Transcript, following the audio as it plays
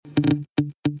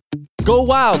Go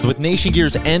wild with Nation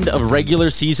Gear's end of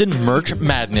regular season merch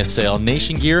madness sale.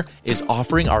 Nation Gear is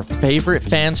offering our favorite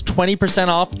fans 20%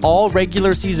 off all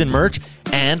regular season merch,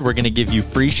 and we're going to give you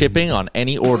free shipping on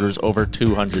any orders over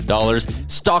 $200.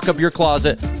 Stock up your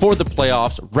closet for the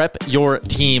playoffs, rep your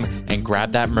team, and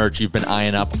grab that merch you've been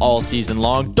eyeing up all season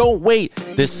long. Don't wait.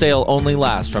 This sale only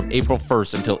lasts from April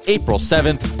 1st until April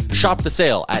 7th. Shop the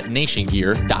sale at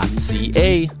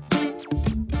nationgear.ca.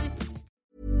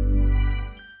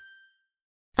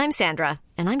 I'm Sandra,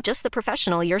 and I'm just the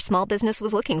professional your small business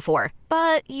was looking for.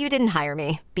 But you didn't hire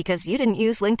me because you didn't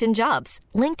use LinkedIn Jobs.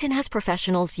 LinkedIn has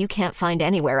professionals you can't find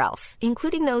anywhere else,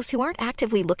 including those who aren't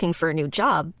actively looking for a new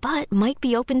job, but might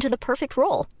be open to the perfect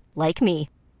role, like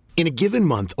me. In a given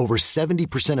month, over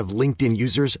 70% of LinkedIn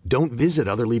users don't visit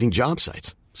other leading job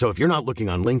sites. So if you're not looking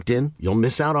on LinkedIn, you'll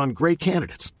miss out on great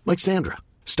candidates like Sandra.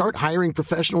 Start hiring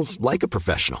professionals like a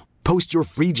professional. Post your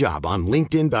free job on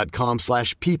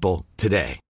linkedin.com/people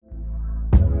today.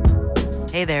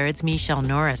 Hey there, it's Michelle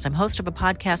Norris. I'm host of a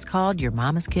podcast called Your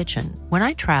Mama's Kitchen. When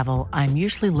I travel, I'm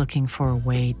usually looking for a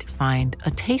way to find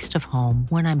a taste of home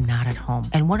when I'm not at home.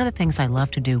 And one of the things I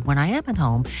love to do when I am at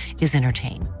home is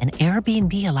entertain. And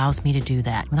Airbnb allows me to do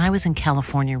that. When I was in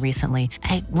California recently,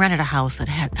 I rented a house that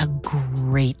had a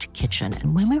great kitchen.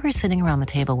 And when we were sitting around the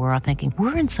table, we were all thinking,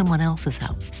 we're in someone else's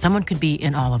house. Someone could be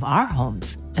in all of our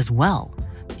homes as well.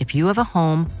 If you have a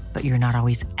home, but you're not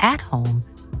always at home,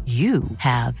 you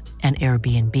have an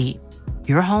Airbnb.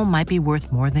 Your home might be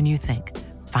worth more than you think.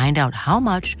 Find out how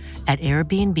much at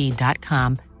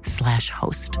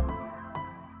airbnb.com/host.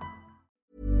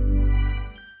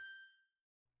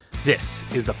 This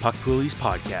is the Puck Poolies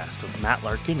podcast with Matt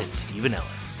Larkin and Stephen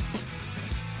Ellis.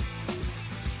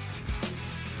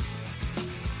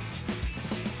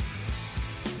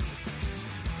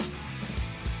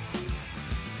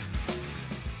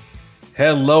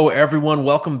 Hello, everyone.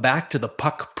 Welcome back to the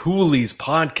Puck Poolies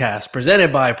podcast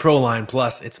presented by Proline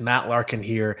Plus. It's Matt Larkin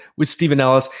here with Stephen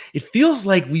Ellis. It feels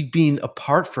like we've been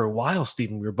apart for a while,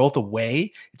 Stephen. We were both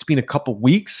away. It's been a couple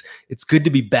weeks. It's good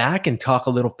to be back and talk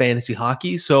a little fantasy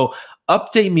hockey. So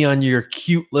update me on your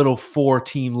cute little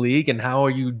 4-team league and how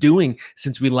are you doing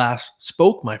since we last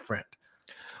spoke, my friend?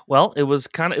 Well, it was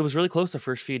really close the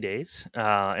first few days.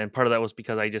 And part of that was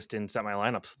because I just didn't set my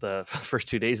lineups the first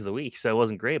 2 days of the week. So it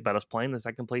wasn't great, but I was playing the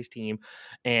second place team.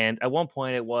 And at one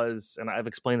point it was, and I've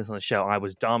explained this on the show, I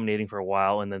was dominating for a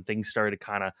while and then things started to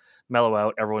kind of mellow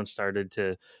out. Everyone started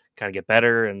to kind of get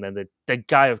better. And then the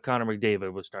guy of Connor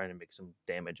McDavid was starting to make some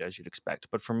damage, as you'd expect.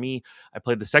 But for me, I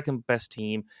played the second best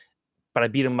team, but I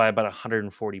beat him by about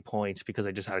 140 points because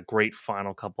I just had a great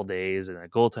final couple days and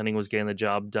goaltending was getting the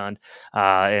job done.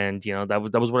 And, you know, that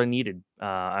was what I needed.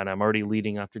 And I'm already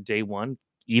leading after day one,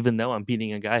 even though I'm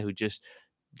beating a guy who just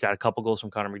got a couple goals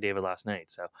from Connor McDavid last night.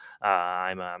 So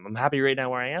I'm happy right now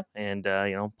where I am. And,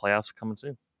 playoffs are coming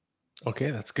soon.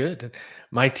 Okay, that's good.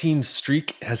 My team's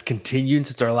streak has continued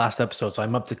since our last episode, so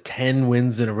I'm up to 10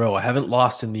 wins in a row. I haven't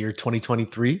lost in the year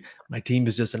 2023. My team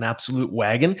is just an absolute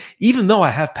wagon. Even though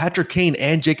I have Patrick Kane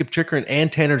and Jacob Chikrin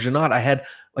and Tanner Janot, I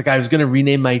was going to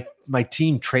rename my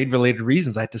team trade-related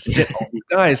reasons. I had to sit all these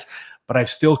guys, but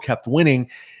I've still kept winning.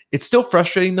 It's still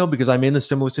frustrating, though, because I'm in a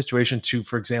similar situation to,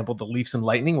 for example, the Leafs and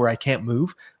Lightning, where I can't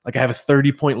move. Like, I have a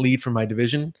 30-point lead for my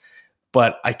division,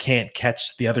 but I can't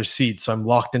catch the other seeds. So I'm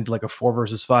locked into like a 4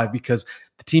 versus 5 because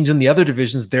the teams in the other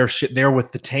divisions, they're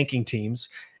with the tanking teams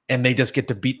and they just get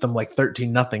to beat them like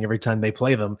 13-0 every time they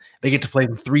play them. They get to play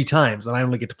them 3 times and I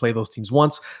only get to play those teams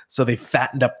once. So they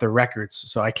fattened up their records.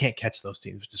 So I can't catch those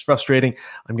teams, which is frustrating.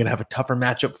 I'm going to have a tougher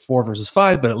matchup 4 versus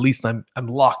 5, but at least I'm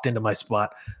locked into my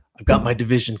spot. I've got my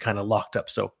division kind of locked up.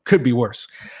 So could be worse.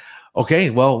 Okay,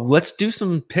 well, let's do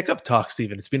some pickup talk,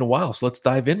 Stephen. It's been a while. So let's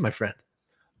dive in, my friend.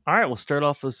 All right, we'll start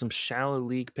off with some shallow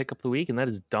league pickup of the week, and that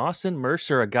is Dawson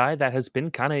Mercer, a guy that has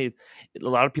been a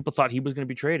lot of people thought he was going to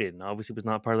be traded, and obviously was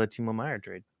not part of that Timo Meier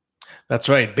trade. That's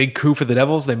right. Big coup for the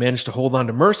Devils. They managed to hold on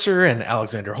to Mercer and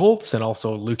Alexander Holtz and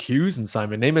also Luke Hughes and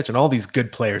Simon Nemec and all these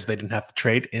good players they didn't have to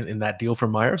trade in that deal for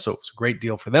Meier, so it was a great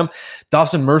deal for them.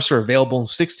 Dawson Mercer available in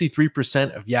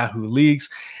 63% of Yahoo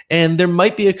leagues, and there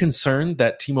might be a concern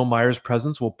that Timo Meier's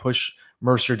presence will push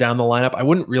Mercer down the lineup. I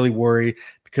wouldn't really worry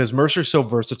because Mercer's so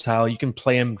versatile. You can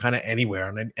play him kind of anywhere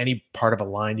on any part of a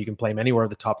line. You can play him anywhere of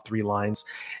the top 3 lines,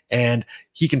 and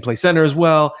he can play center as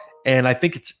well. And I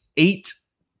think it's 8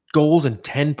 goals and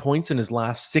 10 points in his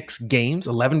last 6 games,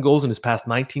 11 goals in his past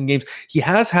 19 games. He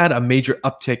has had a major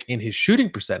uptick in his shooting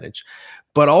percentage,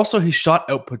 but also his shot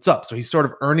output's up. So he's sort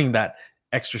of earning that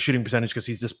extra shooting percentage because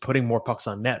he's just putting more pucks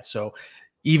on net. So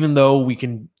even though we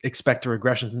can expect a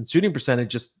regression in shooting percentage,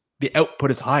 just the output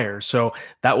is higher. So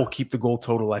that will keep the goal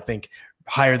total, I think,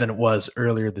 higher than it was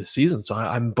earlier this season. So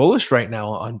I'm bullish right now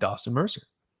on Dawson Mercer.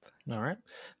 All right.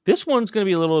 This one's going to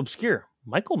be a little obscure.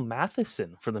 Michael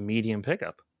Matheson for the medium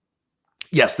pickup.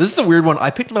 Yes, this is a weird one. I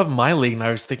picked him up in my league, and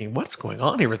I was thinking, what's going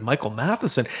on here with Michael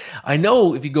Matheson? I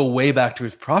know if you go way back to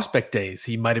his prospect days,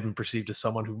 he might have been perceived as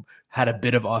someone who had a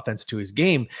bit of offense to his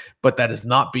game, but that has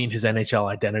not been his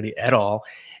NHL identity at all.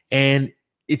 And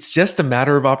it's just a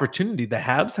matter of opportunity. The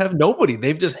Habs have nobody.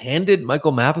 They've just handed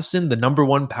Michael Matheson the number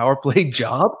one power play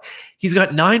job. He's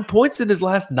got 9 points in his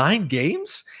last 9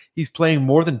 games. He's playing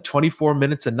more than 24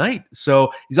 minutes a night.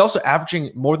 So he's also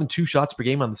averaging more than 2 shots per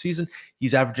game on the season.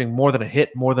 He's averaging more than a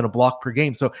hit, more than a block per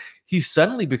game. So he's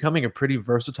suddenly becoming a pretty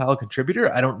versatile contributor.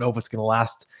 I don't know if it's going to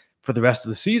last for the rest of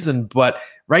the season, but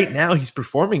right now he's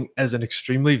performing as an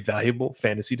extremely valuable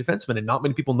fantasy defenseman, and not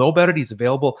many people know about it. He's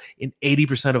available in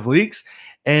 80% of leagues.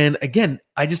 And again,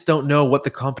 I just don't know what the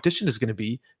competition is going to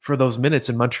be for those minutes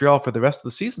in Montreal for the rest of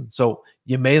the season. So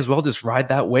you may as well just ride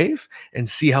that wave and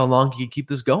see how long you can keep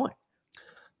this going.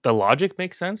 The logic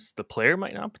makes sense. The player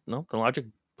might not. No, the logic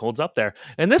holds up there.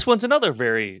 And this one's another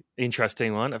very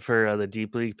interesting one for the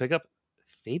deep league pickup.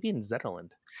 Fabian Zetterlund.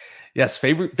 Yes,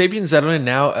 Fabian Zetterlund,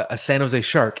 now a San Jose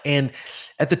Shark. And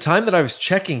at the time that I was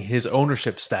checking his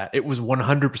ownership stat, it was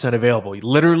 100% available.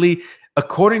 Literally,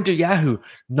 according to Yahoo,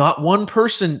 not one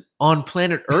person on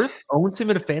planet Earth owns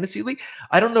him in a fantasy league.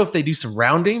 I don't know if they do some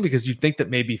rounding, because you'd think that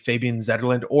maybe Fabian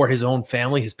Zetterlund or his own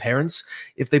family, his parents,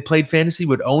 if they played fantasy,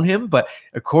 would own him. But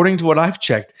according to what I've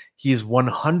checked, he is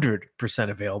 100%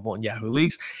 available in Yahoo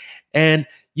leagues. And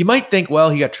you might think, well,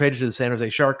 he got traded to the San Jose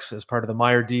Sharks as part of the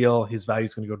Meyer deal. His value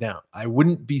is going to go down. I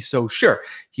wouldn't be so sure.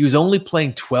 He was only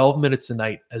playing 12 minutes a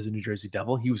night as a New Jersey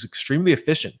Devil. He was extremely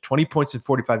efficient, 20 points in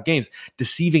 45 games.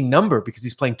 Deceiving number, because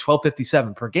he's playing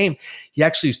 12.57 per game. He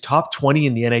actually is top 20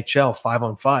 in the NHL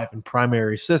 5-on-5 in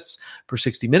primary assists per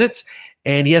 60 minutes.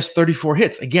 And he has 34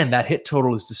 hits. Again, that hit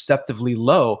total is deceptively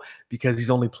low because he's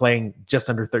only playing just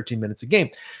under 13 minutes a game.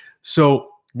 So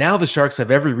now the Sharks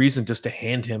have every reason just to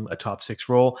hand him a top 6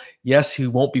 role. Yes, he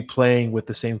won't be playing with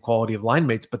the same quality of line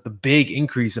mates, but the big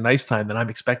increase in ice time that I'm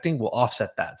expecting will offset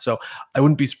that. So I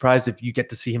wouldn't be surprised if you get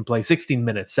to see him play 16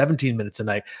 minutes, 17 minutes a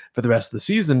night for the rest of the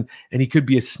season. And he could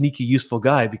be a sneaky, useful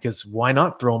guy, because why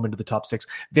not throw him into the top 6?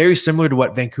 Very similar to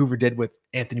what Vancouver did with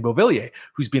Anthony Beauvillier,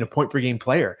 who's been a point per game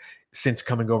player since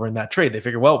coming over in that trade. They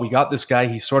figure, well, we got this guy.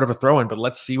 He's sort of a throw-in, but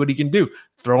let's see what he can do.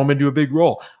 Throw him into a big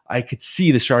role. I could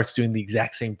see the Sharks doing the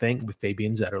exact same thing with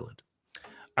Fabian Zetterlund.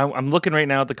 I'm looking right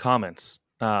now at the comments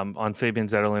on Fabian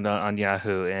Zetterlund on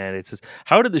Yahoo, and it says,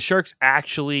 how did the Sharks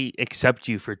actually accept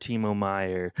you for Timo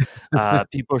Meier?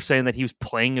 People are saying that he was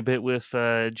playing a bit with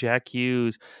Jack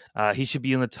Hughes. He should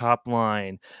be in the top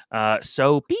line.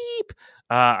 So beep.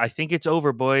 I think it's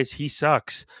over, boys. He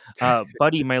sucks.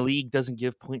 Buddy, my league doesn't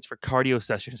give points for cardio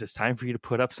sessions. It's time for you to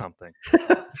put up something.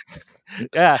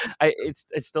 Yeah,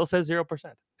 it still says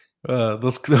 0%.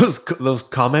 Those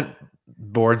comment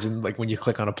boards, and like when you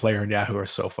click on a player in Yahoo, are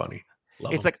so funny.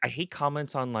 Love It's them. like, I hate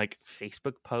comments on like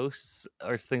Facebook posts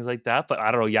or things like that, but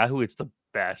I don't know, Yahoo, it's the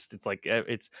best. It's like,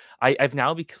 I've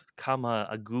now become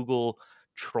a Google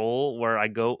troll, where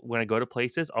when I go to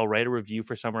places, I'll write a review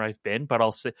for somewhere I've been, but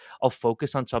I'll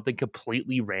focus on something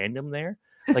completely random there.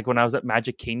 Like when I was at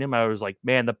Magic Kingdom, I was like,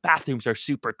 man, the bathrooms are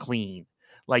super clean.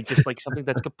 Like just like something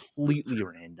that's completely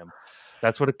random.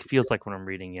 That's what it feels like when I'm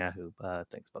reading Yahoo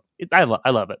things. But I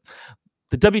love it.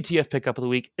 The WTF pickup of the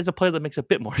week is a player that makes a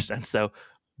bit more sense, though.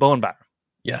 Bowen Byram.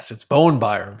 Yes, it's Bowen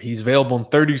Byram. He's available in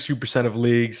 32% of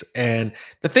leagues. And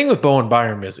the thing with Bowen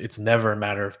Byram is it's never a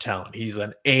matter of talent. He's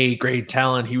an A-grade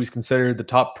talent. He was considered the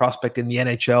top prospect in the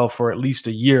NHL for at least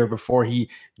a year before he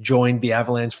joined the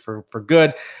Avalanche for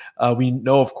good. We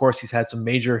know, of course, he's had some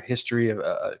major history of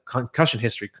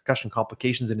concussion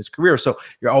complications in his career. So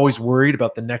you're always worried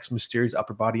about the next mysterious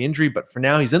upper body injury. But for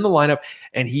now, he's in the lineup,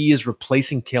 and he is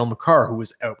replacing Cale Makar, who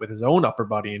was out with his own upper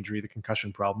body injury, the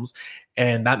concussion problems.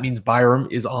 And that means Byram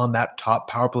is on that top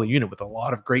power play unit with a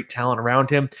lot of great talent around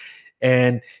him.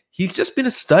 And he's just been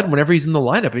a stud whenever he's in the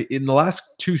lineup. In the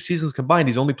last 2 seasons combined,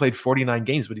 he's only played 49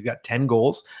 games, but he's got 10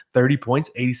 goals, 30 points,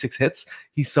 86 hits.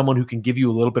 He's someone who can give you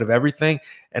a little bit of everything.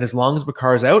 And as long as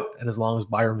Makar's out and as long as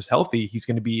Byram is healthy, he's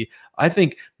going to be, I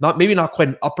think, maybe not quite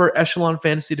an upper echelon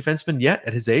fantasy defenseman yet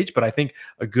at his age, but I think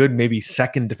a good maybe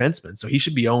second defenseman. So he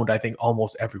should be owned, I think,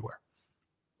 almost everywhere.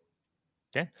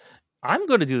 Okay. I'm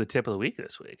going to do the tip of the week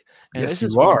this week. And yes,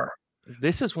 you are.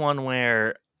 This is one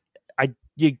where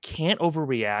you can't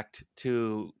overreact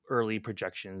to early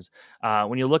projections.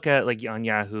 When you look at like on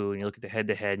Yahoo and you look at the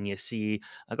head-to-head and you see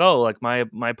like, oh, like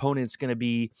my opponent's going to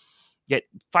be, get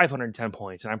 510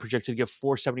 points and I'm projected to get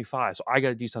 475. So I got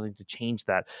to do something to change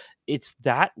that. It's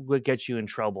that what gets you in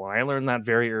trouble. And I learned that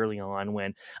very early on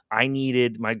when I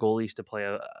needed my goalies to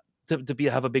play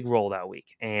have a big role that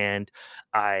week. And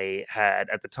I had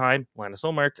at the time Linus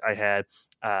Olmark, I had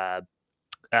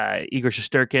Igor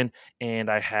Shesterkin, and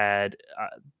I had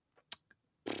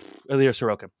Ilya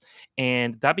Sorokin.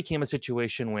 And that became a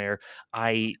situation where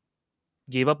I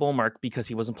gave up Olmark because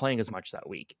he wasn't playing as much that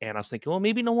week. And I was thinking, well,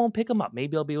 maybe no one will pick him up.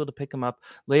 Maybe I'll be able to pick him up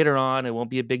later on. It won't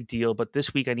be a big deal. But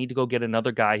this week I need to go get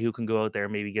another guy who can go out there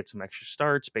and maybe get some extra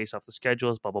starts based off the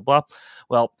schedules, blah, blah, blah.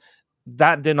 Well,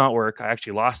 that did not work. I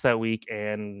actually lost that week.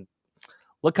 And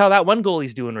look how that one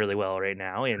goalie's doing really well right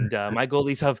now. And my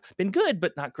goalies have been good,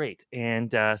 but not great.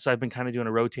 And so I've been kind of doing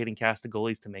a rotating cast of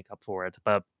goalies to make up for it.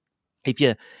 But if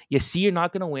you see you're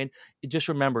not going to win, just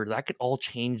remember that could all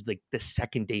change like the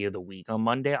second day of the week. On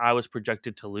Monday, I was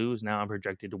projected to lose. Now I'm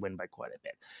projected to win by quite a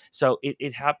bit. So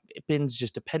it happens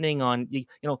just depending on,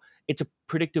 it's a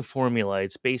predictive formula.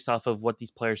 It's based off of what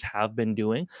these players have been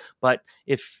doing. But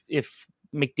if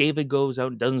McDavid goes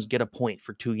out and doesn't get a point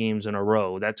for 2 games in a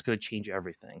row, that's going to change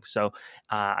everything. So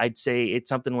I'd say it's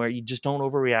something where you just don't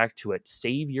overreact to it.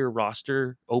 Save your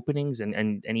roster openings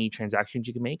and any transactions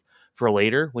you can make for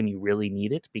later when you really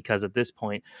need it. Because at this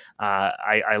point,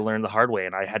 I learned the hard way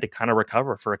and I had to kind of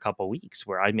recover for a couple of weeks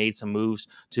where I made some moves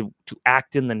to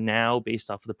act in the now based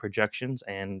off of the projections,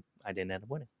 and I didn't end up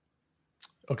winning.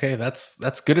 Okay, that's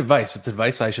good advice. It's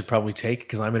advice I should probably take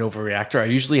because I'm an overreactor. I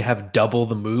usually have double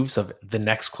the moves of the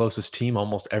next closest team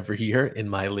almost every year in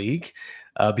my league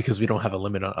because we don't have a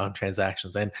limit on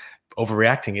transactions. And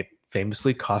overreacting, it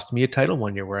famously cost me a title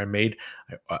one year where I made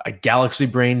a galaxy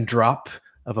brain drop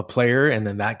of a player, and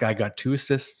then that guy got 2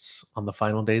 assists on the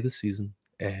final day of the season.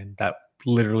 And that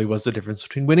literally was the difference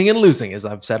between winning and losing, as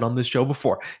I've said on this show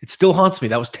before. It still haunts me.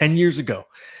 That was 10 years ago.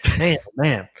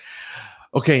 Man.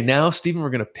 Okay, now, Stephen, we're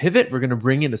going to pivot. We're going to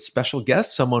bring in a special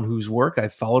guest, someone whose work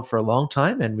I've followed for a long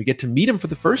time, and we get to meet him for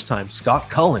the first time. Scott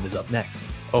Cullen is up next.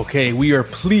 Okay, we are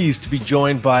pleased to be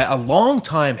joined by a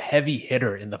longtime heavy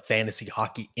hitter in the fantasy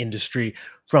hockey industry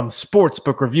from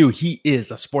Sportsbook Review. He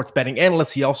is a sports betting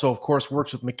analyst. He also, of course,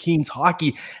 works with McKeen's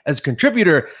Hockey as a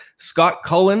contributor. Scott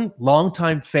Cullen,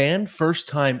 longtime fan,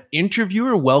 first-time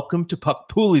interviewer. Welcome to Puck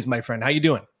Poolies, my friend. How you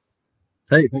doing?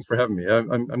 Hey, thanks for having me.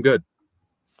 I'm good.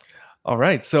 All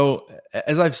right. So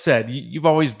as I've said, you've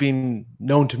always been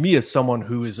known to me as someone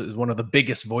who is one of the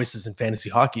biggest voices in fantasy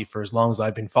hockey for as long as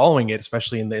I've been following it,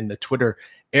 especially in the Twitter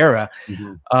era.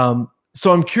 Mm-hmm.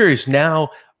 So I'm curious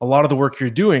now, a lot of the work you're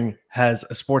doing has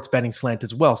a sports betting slant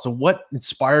as well. So what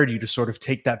inspired you to sort of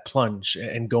take that plunge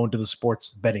and go into the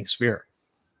sports betting sphere?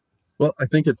 Well, I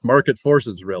think it's market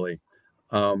forces, really.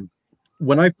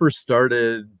 When I first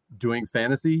started doing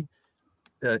fantasy,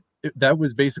 that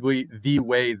was basically the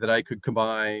way that I could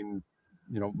combine,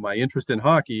 my interest in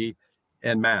hockey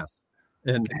and math.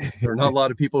 And there are not a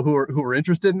lot of people who were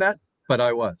interested in that, but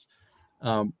I was.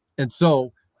 And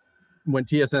so when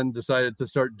TSN decided to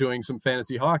start doing some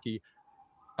fantasy hockey,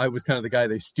 I was kind of the guy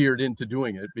they steered into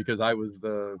doing it because I was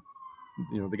the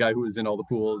guy who was in all the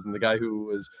pools and the guy who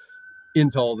was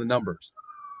into all the numbers.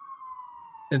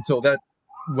 And so that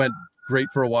went great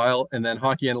for a while. And then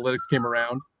hockey analytics came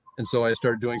around. And so I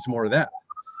started doing some more of that.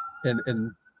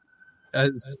 And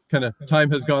as kind of time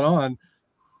has gone on,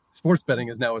 sports betting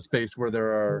is now a space where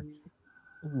there are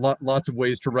lots of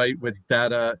ways to write with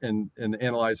data and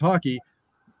analyze hockey.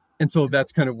 And so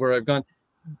that's kind of where I've gone.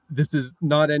 This is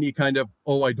not any kind of,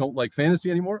 I don't like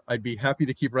fantasy anymore. I'd be happy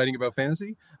to keep writing about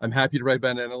fantasy. I'm happy to write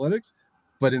about analytics.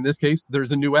 But in this case,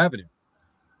 there's a new avenue.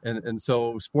 And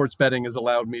so sports betting has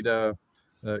allowed me to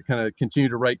kind of continue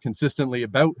to write consistently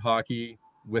about hockey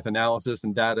with analysis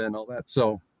and data and all that.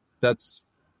 So that's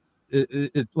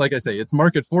it. Like I say, it's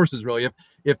market forces, really.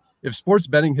 If sports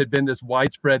betting had been this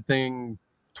widespread thing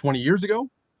 20 years ago,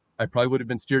 I probably would have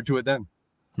been steered to it then.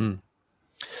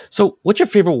 So what's your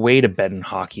favorite way to bet in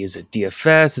hockey? Is it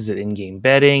DFS? Is it in-game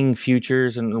betting,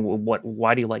 futures? And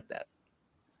why do you like that?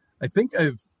 I think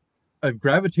I've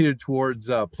gravitated towards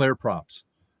player props.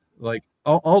 Like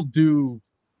I'll do,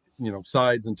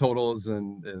 sides and totals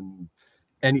and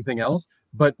anything else.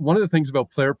 But one of the things about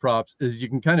player props is you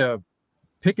can kind of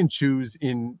pick and choose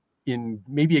in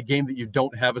maybe a game that you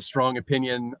don't have a strong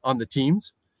opinion on the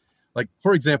teams. Like,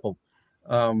 for example,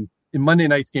 in Monday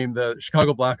night's game, the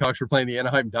Chicago Blackhawks were playing the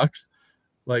Anaheim Ducks,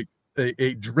 like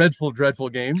a dreadful, dreadful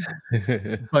game.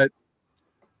 But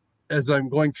as I'm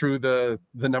going through the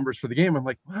numbers for the game, I'm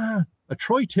like, a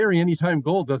Troy Terry anytime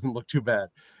goal doesn't look too bad.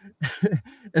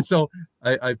 And so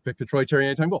I picked a Troy Terry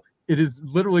anytime goal. It is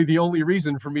literally the only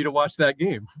reason for me to watch that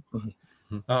game.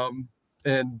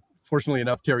 And fortunately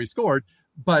enough, Terry scored.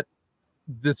 But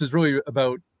this is really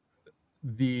about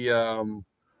the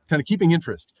kind of keeping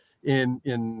interest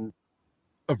in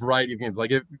a variety of games.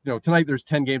 Like, if tonight there's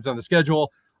 10 games on the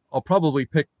schedule, I'll probably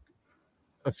pick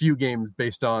a few games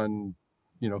based on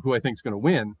who I think is going to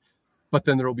win. But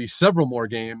then there will be several more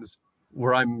games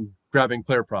where I'm grabbing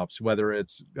player props, whether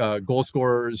it's goal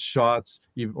scorers, shots,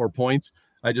 or points.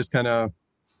 I just kind of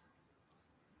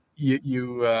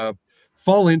you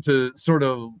fall into sort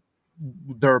of,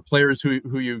 there are players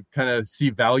who you kind of see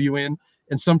value in,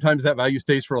 and sometimes that value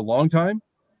stays for a long time,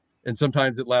 and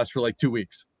sometimes it lasts for like 2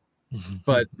 weeks.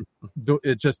 But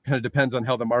it just kind of depends on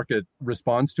how the market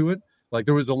responds to it. Like,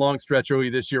 there was a long stretch early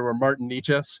this year where Martin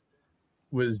Niches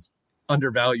was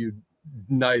undervalued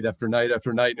night after night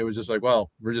after night, and it was just like, well,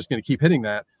 we're just going to keep hitting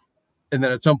that. And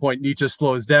then at some point Niches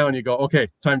slows down, you go, okay,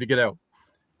 time to get out.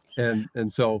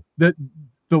 And so the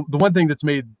one thing that's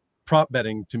made prop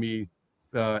betting to me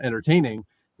entertaining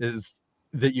is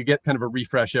that you get kind of a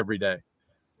refresh every day.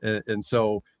 And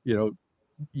so,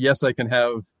 yes, I can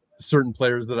have certain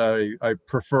players that I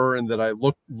prefer and that I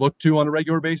look to on a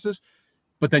regular basis,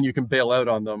 but then you can bail out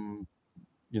on them,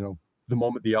 the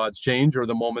moment the odds change or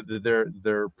the moment that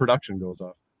their production goes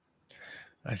off.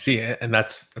 I see. And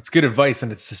that's good advice.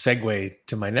 And it's a segue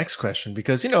to my next question,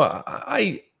 because,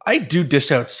 I do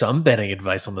dish out some betting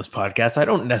advice on this podcast. I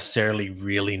don't necessarily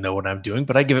really know what I'm doing,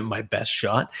 but I give it my best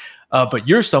shot. But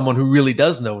you're someone who really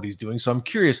does know what he's doing. So I'm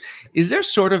curious, is there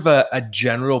sort of a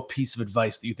general piece of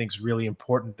advice that you think is really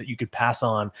important that you could pass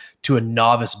on to a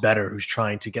novice bettor who's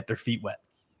trying to get their feet wet?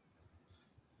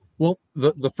 Well,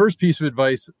 the first piece of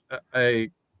advice,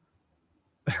 I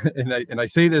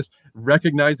say this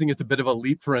recognizing it's a bit of a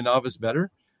leap for a novice bettor,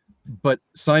 but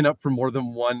sign up for more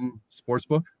than one sports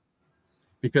book.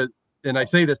 Because, and I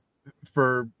say this,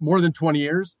 for more than 20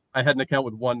 years, I had an account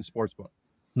with one sports book.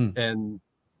 And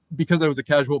because I was a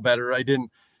casual bettor, I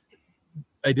didn't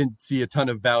see a ton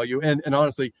of value. And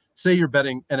honestly, say you're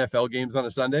betting NFL games on a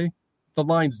Sunday, the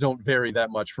lines don't vary that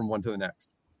much from one to the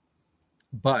next.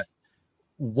 But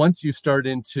once you start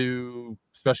into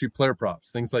especially player props,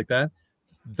 things like that,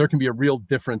 there can be a real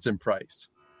difference in price,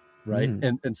 right?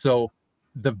 And so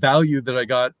the value that I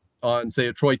got on, say,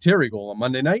 a Troy Terry goal on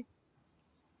Monday night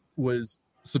was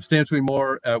substantially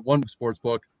more at one sports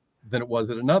book than it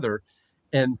was at another.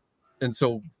 And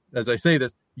so, as I say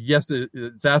this, yes,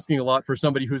 it's asking a lot for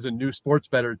somebody who's a new sports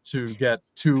bettor to get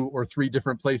 2 or 3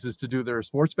 different places to do their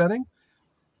sports betting.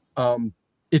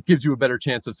 It gives you a better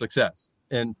chance of success.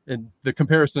 And the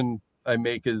comparison I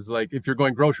make is like, if you're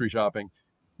going grocery shopping,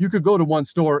 you could go to one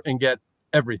store and get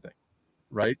everything,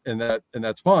 right? And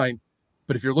that's fine.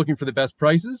 But if you're looking for the best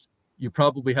prices, you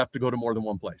probably have to go to more than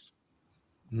one place.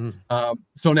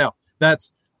 So now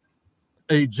that's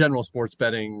a general sports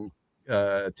betting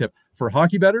tip. For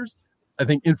hockey bettors, I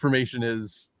think information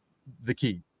is the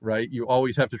key, right? You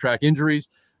always have to track injuries,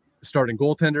 starting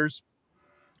goaltenders,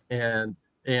 and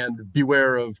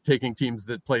beware of taking teams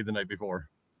that played the night before.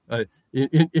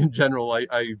 In general,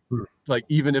 I like,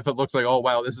 even if it looks like, oh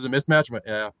wow, this is a mismatch,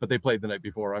 but they played the night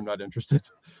before, I'm not interested.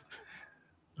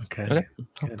 Okay.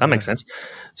 That makes sense.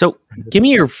 So give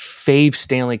me your fave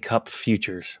Stanley Cup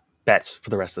futures bets for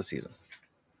the rest of the season.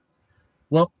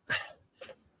 Well,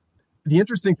 the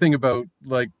interesting thing about,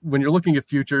 like, when you're looking at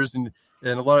futures, and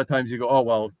a lot of times you go, oh,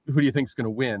 well, who do you think is going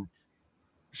to win?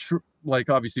 Sure, like,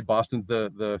 obviously Boston's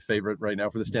the favorite right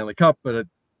now for the Stanley Cup, but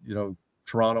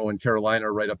Toronto and Carolina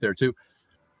are right up there too.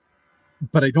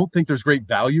 But I don't think there's great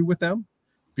value with them,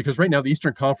 because right now the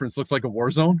Eastern Conference looks like a war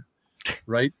zone,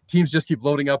 right? Teams just keep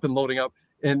loading up,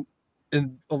 and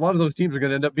a lot of those teams are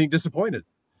going to end up being disappointed.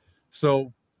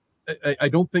 So I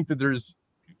don't think that there's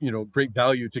great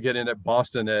value to get in at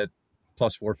Boston at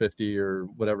plus 450 or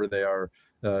whatever they are,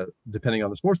 depending on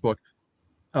the sports book.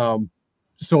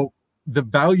 So the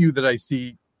value that I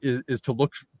see is to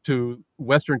look to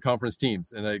Western Conference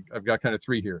teams, and I've got kind of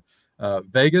 3 here.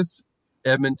 Vegas,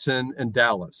 Edmonton, and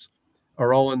Dallas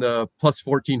are all in the plus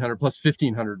 1,400, plus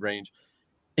 1,500 range.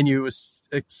 And you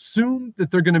assume that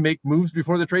they're going to make moves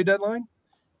before the trade deadline.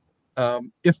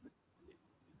 If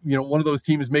one of those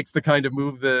teams makes the kind of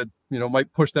move that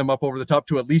might push them up over the top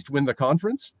to at least win the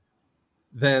conference,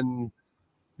 then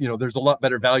there's a lot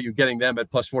better value getting them at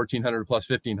plus 1,400, plus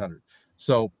 1,500.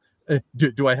 So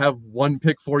do I have one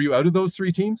pick for you out of those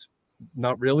 3 teams?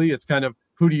 Not really. It's kind of,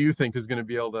 who do you think is going to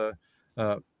be able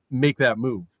to make that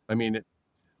move? I mean,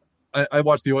 I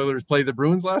watched the Oilers play the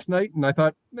Bruins last night, and I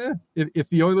thought, if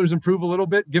the Oilers improve a little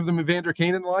bit, give them Evander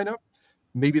Kane in the lineup,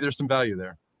 maybe there's some value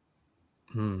there.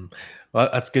 Well,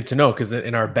 that's good to know, because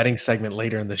in our betting segment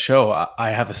later in the show, I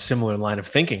have a similar line of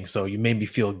thinking. So you made me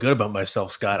feel good about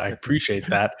myself, Scott. I appreciate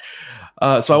that.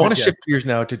 So I want to shift gears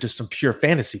now to just some pure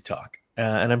fantasy talk.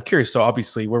 And I'm curious. So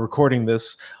obviously we're recording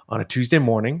this on a Tuesday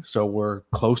morning, so we're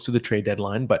close to the trade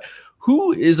deadline. But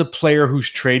who is a player whose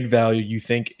trade value you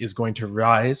think is going to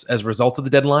rise as a result of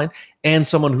the deadline, and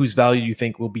someone whose value you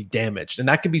think will be damaged? And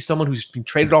that could be someone who's been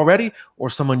traded already or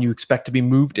someone you expect to be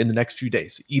moved in the next few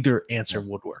days. Either answer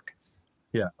would work.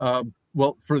 Yeah.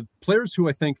 Well, for players who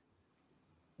I think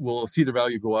will see their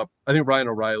value go up, I think Ryan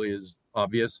O'Reilly is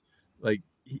obvious. Like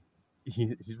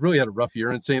he's really had a rough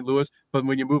year in St. Louis, but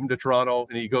when you move him to Toronto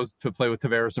and he goes to play with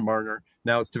Tavares and Marner,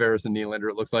 now it's Tavares and Nylander,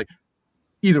 it looks like.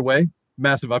 Either way,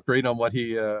 massive upgrade on what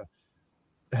he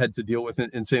had to deal with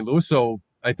in St. Louis. So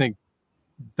I think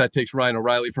that takes Ryan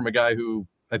O'Reilly from a guy who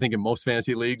I think in most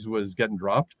fantasy leagues was getting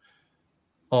dropped.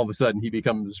 All of a sudden he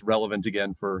becomes relevant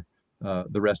again for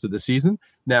the rest of the season.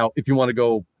 Now, if you want to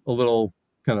go a little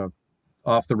kind of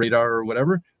off the radar or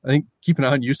whatever, I think keep an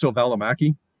eye on Juuso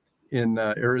Välimäki in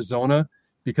Arizona,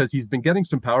 because he's been getting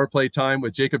some power play time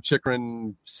with Jacob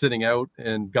Chychrun sitting out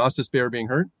and Gostisbehere being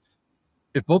hurt.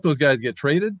 If both those guys get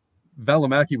traded,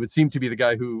 Välimäki would seem to be the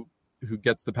guy who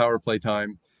gets the power play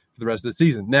time for the rest of the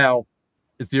season. Now,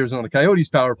 it's the Arizona Coyotes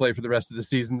power play for the rest of the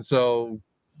season, so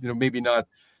maybe not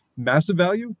massive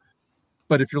value.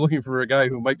 But if you're looking for a guy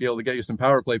who might be able to get you some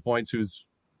power play points, who's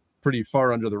pretty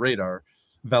far under the radar,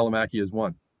 Välimäki is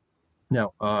one.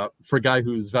 Now, for a guy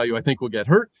whose value I think will get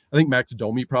hurt, I think Max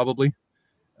Domi probably.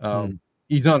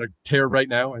 He's on a tear right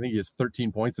now. I think he has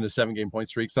 13 points in a 7-game point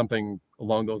streak, something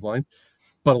along those lines.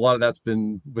 But a lot of that's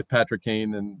been with Patrick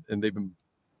Kane, and they've been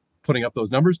putting up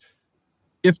those numbers.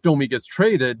 If Domi gets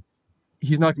traded,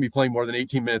 he's not going to be playing more than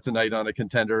 18 minutes a night on a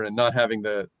contender and not having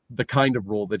the kind of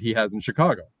role that he has in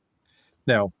Chicago.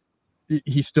 Now,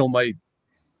 he still might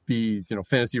be,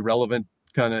 fantasy relevant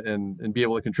kind of and be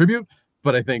able to contribute.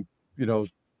 But I think,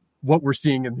 what we're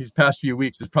seeing in these past few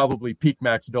weeks is probably peak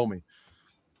Max Domi.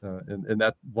 And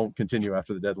that won't continue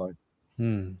after the deadline.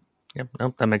 Yep,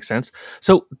 nope, that makes sense.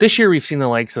 So this year we've seen the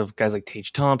likes of guys like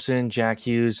Tage Thompson, Jack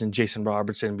Hughes, and Jason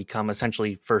Robertson become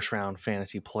essentially first-round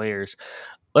fantasy players.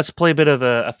 Let's play a bit of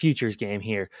a futures game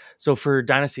here. So for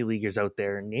Dynasty Leaguers out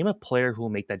there, name a player who will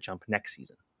make that jump next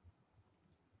season.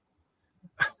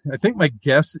 I think my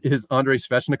guess is Andrei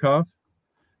Svechnikov.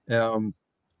 The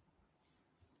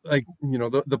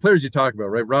players you talk about,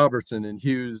 right? Robertson and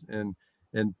Hughes and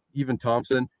even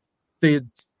Thompson, they had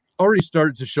already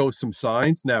started to show some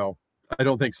signs. Now, I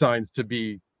don't think signs to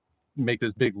make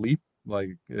this big leap.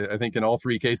 Like, I think in all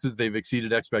three cases, they've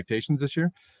exceeded expectations this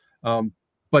year.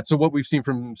 But so what we've seen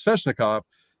from Svechnikov,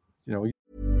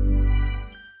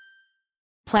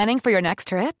 Planning for your next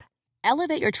trip?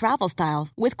 Elevate your travel style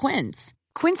with Quince.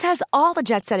 Quince has all the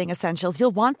jet-setting essentials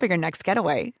you'll want for your next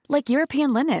getaway, like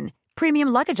European linen, premium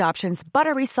luggage options,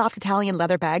 buttery soft Italian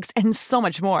leather bags, and so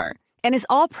much more. And is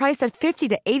all priced at 50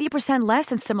 to 80% less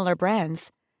than similar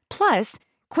brands. Plus,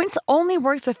 Quince only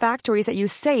works with factories that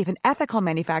use safe and ethical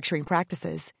manufacturing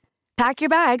practices. Pack your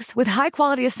bags with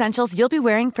high-quality essentials you'll be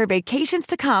wearing for vacations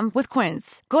to come with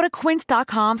Quince. Go to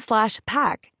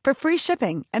quince.com/pack for free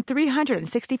shipping and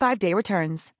 365-day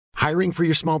returns. Hiring for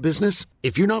your small business?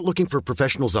 If you're not looking for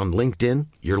professionals on LinkedIn,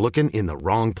 you're looking in the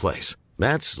wrong place.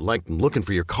 That's like looking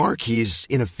for your car keys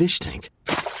in a fish tank.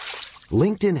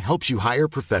 LinkedIn helps you hire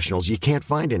professionals you can't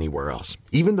find anywhere else,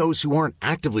 even those who aren't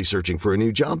actively searching for a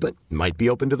new job but might be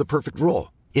open to the perfect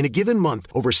role. In a given month,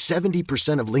 over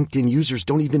 70% of LinkedIn users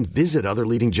don't even visit other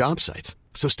leading job sites.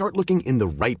 So start looking in the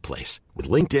right place. With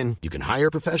LinkedIn, you can hire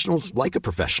professionals like a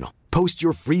professional. Post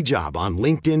your free job on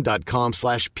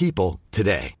linkedin.com/people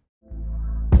today.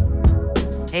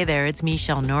 Hey there, it's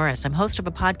Michelle Norris. I'm host of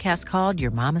a podcast called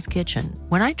Your Mama's Kitchen.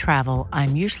 When I travel,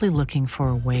 I'm usually looking for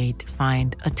a way to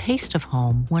find a taste of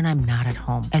home when I'm not at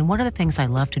home. And one of the things I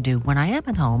love to do when I am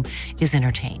at home is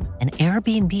entertain. And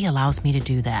Airbnb allows me to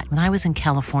do that. When I was in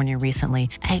California recently,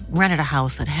 I rented a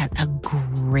house that had a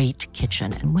great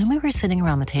kitchen. And when we were sitting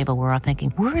around the table, we were all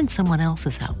thinking, we're in someone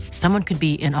else's house. Someone could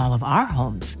be in all of our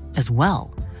homes as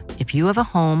well. If you have a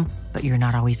home, but you're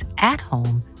not always at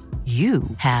home, you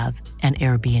have an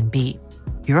Airbnb.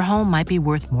 Your home might be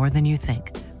worth more than you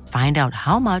think. Find out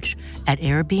how much at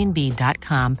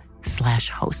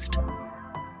airbnb.com/host.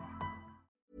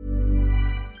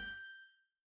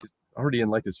 He's already in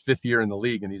like his 5th year in the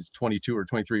league, and he's 22 or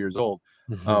 23 years old.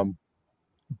 Mm-hmm.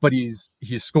 But he's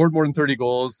scored more than 30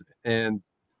 goals, and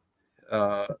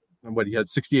he had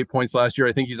 68 points last year.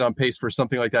 I think he's on pace for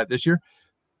something like that this year.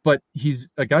 But he's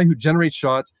a guy who generates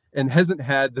shots and hasn't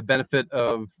had the benefit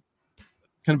of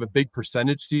kind of a big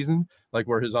percentage season, like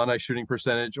where his on-ice shooting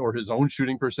percentage or his own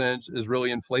shooting percentage is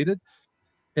really inflated.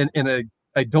 And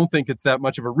I don't think it's that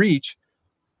much of a reach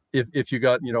if you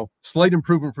got, slight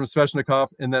improvement from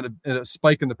Svechnikov and then a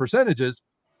spike in the percentages,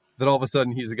 that all of a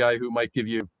sudden he's a guy who might give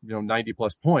you, 90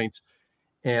 plus points.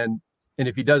 And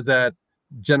if he does that,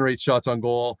 generates shots on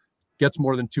goal, gets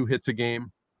more than 2 hits a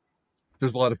game,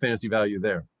 there's a lot of fantasy value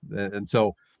there. And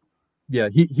so, yeah,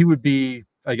 he would be,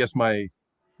 I guess, my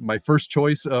first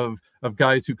choice of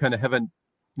guys who kind of haven't,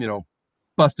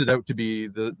 busted out to be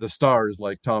the stars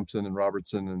like Thompson and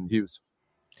Robertson and Hughes.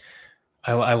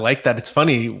 I like that. It's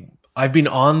funny. I've been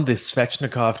on this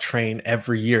Svechnikov train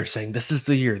every year saying, this is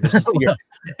the year, this is the year.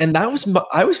 And I was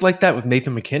like that with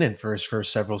Nathan McKinnon for his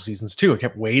first several seasons too. I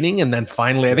kept waiting. And then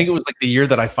finally, I think it was like the year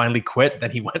that I finally quit,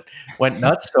 then he went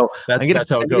nuts. So that's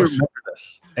how it goes. Remember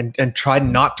this and try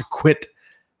not to quit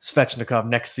Svechnikov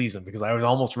next season, because I was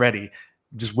almost ready,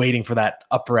 just waiting for that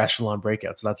upper echelon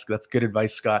breakout. So that's good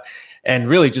advice, Scott. And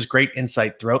really just great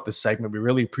insight throughout this segment. We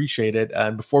really appreciate it.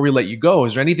 And before we let you go,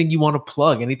 is there anything you want to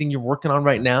plug? Anything you're working on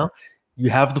right now? You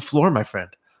have the floor, my friend.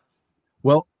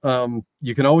 Well,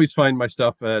 you can always find my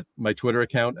stuff at my Twitter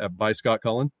account at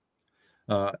 @ByScottCullen.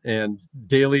 And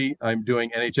daily I'm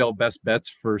doing NHL best bets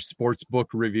for Sportsbook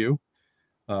Review.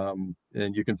 And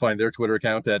you can find their Twitter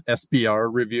account at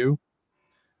SBR Review.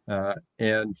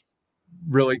 And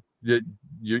really,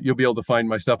 you'll be able to find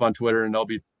my stuff on Twitter, and I'll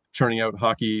be churning out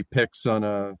hockey picks on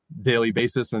a daily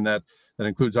basis, and that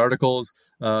includes articles,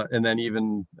 and then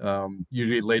even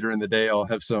usually later in the day I'll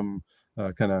have some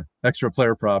kind of extra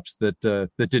player props that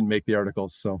didn't make the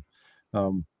articles. So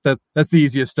that's the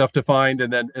easiest stuff to find,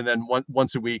 and then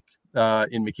once a week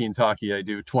in McKean's Hockey I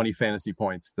do 20 fantasy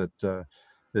points that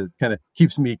kind of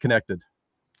keeps me connected.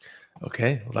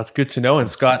 Okay, well, that's good to know. And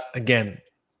Scott, again,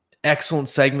 excellent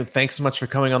segment. Thanks so much for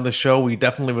coming on the show. We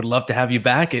definitely would love to have you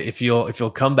back if you'll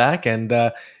come back, and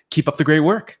keep up the great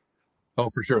work. Oh,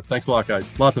 for sure. Thanks a lot,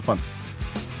 guys. Lots of fun.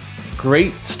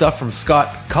 Great stuff from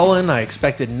Scott Cullen. I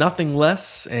expected nothing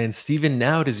less. And Stephen,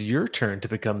 now it is your turn to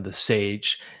become the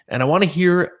sage. And I want to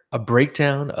hear a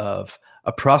breakdown of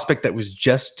a prospect that was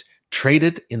just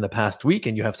traded in the past week.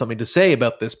 And you have something to say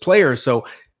about this player. So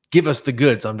give us the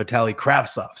goods on Vitaly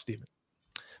Kravtsov, Stephen.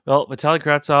 Well, Vitaly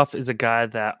Kravtsov is a guy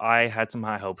that I had some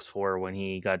high hopes for when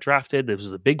he got drafted. This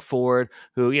was a big forward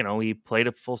who, he played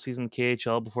a full season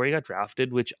KHL before he got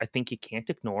drafted, which I think you can't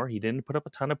ignore. He didn't put up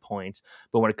a ton of points,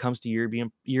 but when it comes to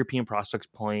European prospects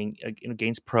playing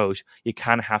against pros, you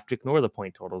kind of have to ignore the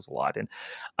point totals a lot.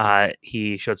 And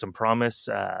he showed some promise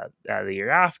the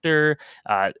year after.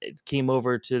 It came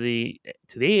over to the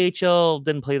AHL,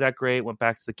 didn't play that great, went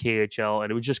back to the KHL,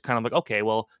 and it was just kind of like, okay,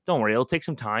 well, don't worry, it'll take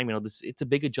some time. It's a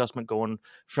big adjustment going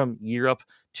from Europe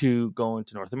to going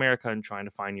to North America and trying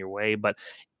to find your way. But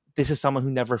this is someone who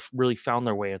never really found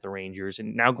their way at the Rangers.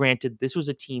 And now, granted, this was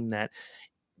a team that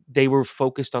they were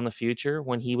focused on the future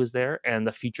when he was there, and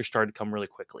the future started to come really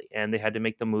quickly, and they had to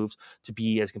make the moves to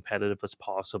be as competitive as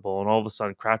possible. And all of a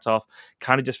sudden, Kravtsov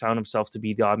kind of just found himself to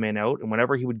be the odd man out. And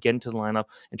whenever he would get into the lineup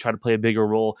and try to play a bigger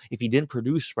role, if he didn't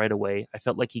produce right away, I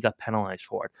felt like he got penalized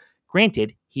for it.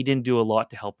 Granted, he didn't do a lot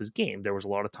to help his game. There was a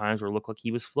lot of times where it looked like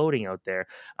he was floating out there.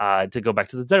 To go back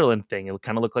to the Zetterlund thing, it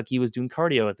kind of looked like he was doing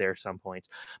cardio out there at some points.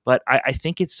 But I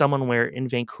think it's someone where in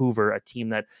Vancouver, a team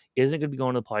that isn't going to be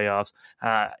going to the playoffs,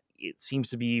 it seems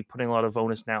to be putting a lot of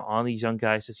onus now on these young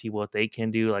guys to see what they can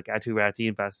do, like Atu Ratti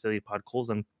and Vasily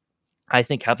Podkolzin. I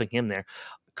think having him there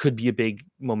could be a big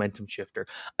momentum shifter.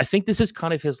 I think this is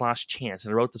kind of his last chance,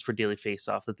 and I wrote this for Daily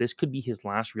Faceoff, that this could be his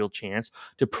last real chance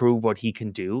to prove what he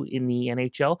can do in the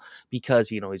NHL, because,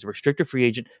 he's a restricted free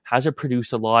agent, hasn't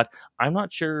produced a lot. I'm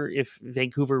not sure if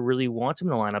Vancouver really wants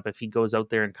him in the lineup if he goes out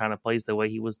there and kind of plays the way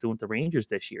he was doing with the Rangers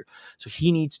this year. So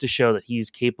he needs to show that he's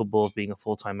capable of being a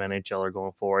full-time NHLer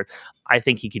going forward. I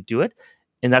think he could do it.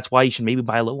 And that's why you should maybe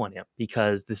buy low on him,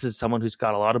 because this is someone who's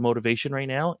got a lot of motivation right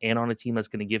now and on a team that's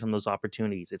going to give him those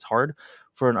opportunities. It's hard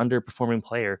for an underperforming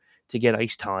player to get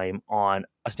ice time on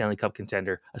a Stanley Cup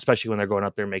contender, especially when they're going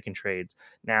out there making trades.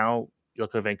 Now, you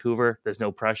look at Vancouver, there's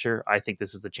no pressure. I think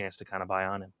this is the chance to kind of buy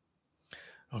on him.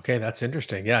 Okay, that's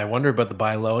interesting. Yeah, I wonder about the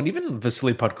buy low. And even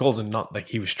Vasily Podkolzin, not like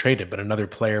he was traded, but another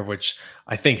player which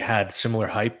I think had similar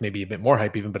hype, maybe a bit more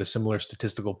hype even, but a similar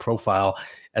statistical profile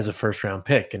as a first-round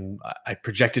pick. And I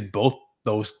projected both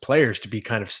those players to be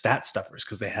kind of stat stuffers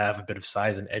because they have a bit of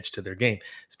size and edge to their game,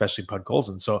 especially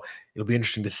Podkolzin. So it'll be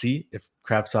interesting to see if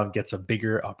Kravtsov gets a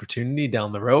bigger opportunity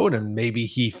down the road and maybe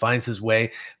he finds his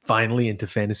way finally into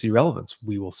fantasy relevance.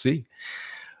 We will see.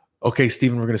 Okay,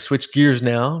 Stephen, we're going to switch gears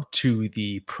now to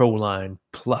the ProLine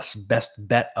Plus best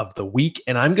bet of the week.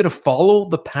 And I'm going to follow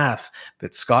the path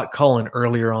that Scott Cullen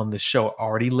earlier on this show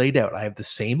already laid out. I have the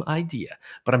same idea,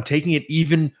 but I'm taking it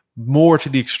even more to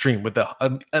the extreme with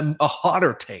a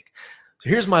hotter take. So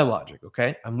here's my logic,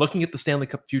 okay? I'm looking at the Stanley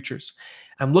Cup futures.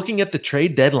 I'm looking at the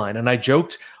trade deadline, and I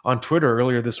joked on Twitter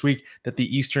earlier this week that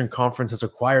the Eastern Conference has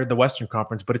acquired the Western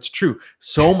Conference, but it's true.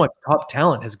 So much top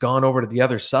talent has gone over to the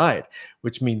other side,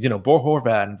 which means, Bo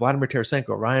Horvat and Vladimir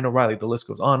Tarasenko, Ryan O'Reilly, the list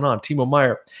goes on and on, Timo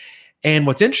Meier. And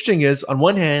what's interesting is, on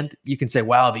one hand, you can say,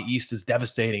 wow, the East is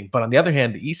devastating. But on the other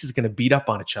hand, the East is going to beat up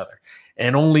on each other.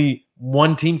 And only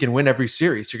one team can win every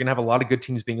series. So you're going to have a lot of good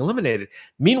teams being eliminated.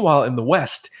 Meanwhile, in the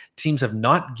West, teams have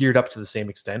not geared up to the same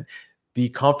extent. The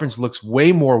conference looks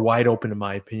way more wide open, in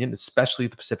my opinion, especially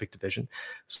the Pacific Division.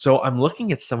 So I'm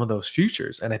looking at some of those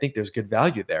futures, and I think there's good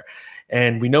value there.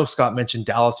 And we know Scott mentioned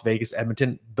Dallas, Vegas,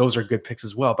 Edmonton. Those are good picks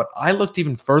as well. But I looked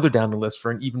even further down the list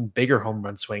for an even bigger home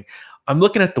run swing. I'm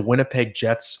looking at the Winnipeg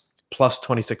Jets plus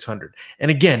 2,600. And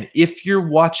again, if you're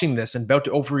watching this and about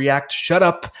to overreact, shut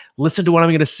up. Listen to what I'm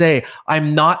going to say.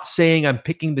 I'm not saying I'm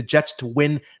picking the Jets to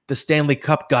win the Stanley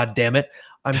Cup, goddammit.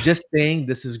 I'm just saying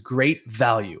this is great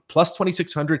value. Plus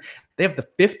 2,600. They have the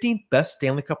 15th best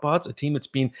Stanley Cup odds, a team that's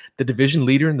been the division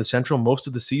leader in the Central most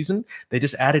of the season. They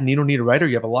just added Nino Niederreiter.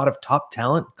 You have a lot of top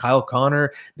talent. Kyle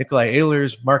Connor, Nikolai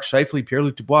Ehlers, Mark Scheifele,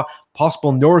 Pierre-Luc Dubois,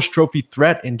 possible Norris Trophy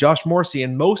threat in Josh Morrissey,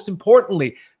 and most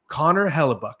importantly, Connor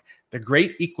Hellebuyck. The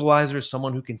great equalizer,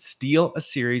 someone who can steal a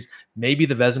series, maybe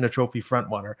the Vezina Trophy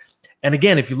frontrunner. And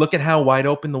again, if you look at how wide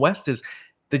open the West is,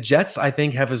 the Jets, I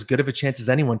think, have as good of a chance as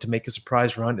anyone to make a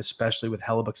surprise run, especially with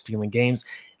Hellebuyck stealing games.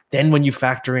 Then when you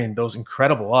factor in those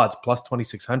incredible odds, plus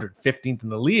 2,600, 15th in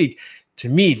the league, to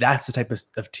me, that's the type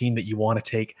of team that you want to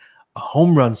take a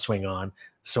home run swing on.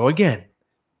 So again,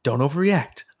 don't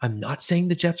overreact. I'm not saying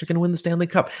the Jets are going to win the Stanley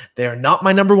Cup. They are not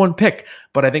my number one pick,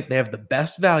 but I think they have the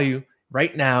best value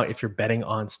right now if you're betting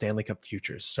on Stanley Cup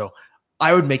futures. So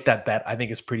I would make that bet. I think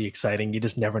it's pretty exciting. You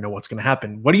just never know what's going to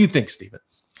happen. What do you think, Stephen?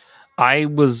 I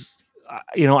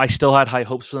still had high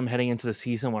hopes for them heading into the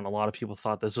season when a lot of people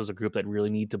thought this was a group that really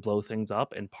needed to blow things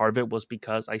up. And part of it was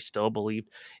because I still believed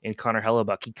in Connor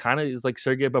Hellebuyck. He kind of is like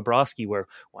Sergei Bobrovsky, where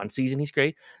one season he's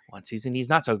great, one season he's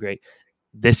not so great.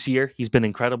 This year, he's been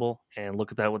incredible, and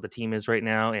look at that, what the team is right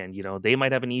now. And, they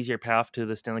might have an easier path to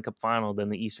the Stanley Cup final than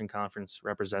the Eastern Conference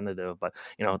representative. But,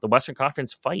 the Western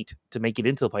Conference fight to make it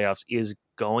into the playoffs is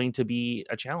going to be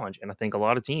a challenge. And I think a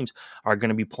lot of teams are going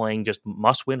to be playing just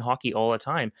must-win hockey all the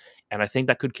time. And I think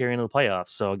that could carry into the playoffs.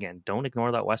 So, again, don't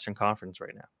ignore that Western Conference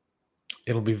right now.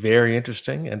 It'll be very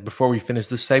interesting. And before we finish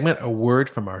this segment, a word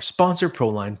from our sponsor,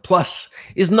 ProLine Plus,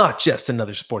 is not just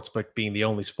another sportsbook being the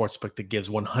only sportsbook that gives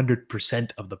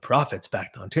 100% of the profits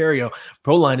back to Ontario.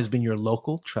 ProLine has been your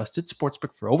local trusted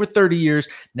sportsbook for over 30 years,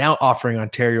 now offering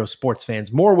Ontario sports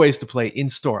fans more ways to play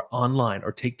in-store, online,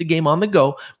 or take the game on the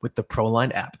go with the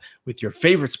ProLine app. With your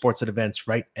favorite sports and events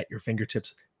right at your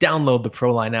fingertips, download the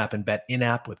ProLine app and bet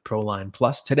in-app with ProLine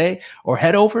Plus today, or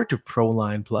head over to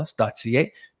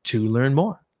prolineplus.ca to learn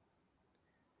more.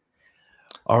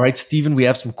 All right, Stephen, we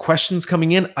have some questions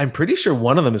coming in. I'm pretty sure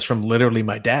one of them is from literally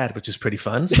my dad, which is pretty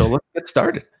fun. So let's get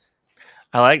started.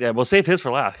 I like that. We'll save his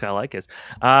for last. I like his.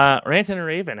 Ranton and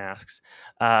Raven asks,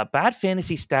 bad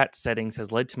fantasy stat settings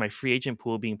has led to my free agent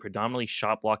pool being predominantly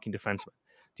shot blocking defensemen.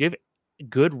 Do you have a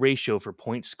good ratio for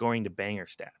point scoring to banger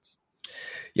stats?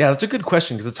 Yeah, that's a good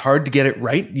question because it's hard to get it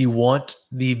right. You want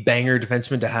the banger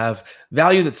defenseman to have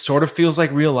value that sort of feels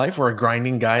like real life, or a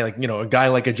grinding guy, like, a guy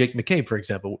like a Jake McCabe, for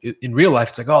example. In real life,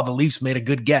 it's like, oh, the Leafs made a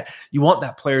good get. You want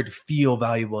that player to feel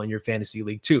valuable in your fantasy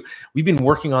league too. We've been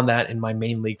working on that in my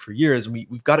main league for years, and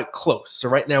we've got it close. So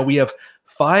right now we have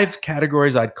 5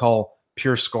 categories I'd call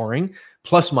pure scoring,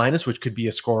 plus minus, which could be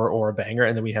a scorer or a banger.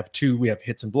 And then we have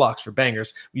hits and blocks for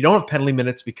bangers. We don't have penalty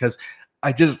minutes because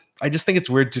I just think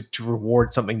it's weird to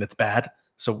reward something that's bad.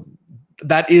 So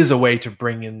that is a way to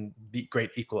bring in the great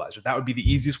equalizer. That would be the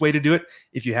easiest way to do it.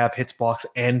 If you have hits, blocks,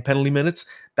 and penalty minutes,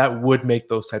 that would make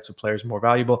those types of players more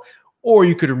valuable. Or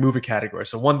you could remove a category.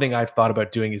 So one thing I've thought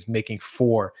about doing is making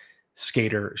 4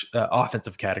 skater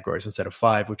offensive categories instead of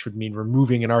 5, which would mean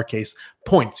removing, in our case,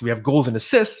 points. We have goals and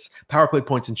assists, power play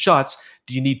points and shots.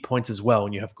 Do you need points as well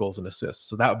when you have goals and assists?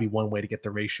 So that would be one way to get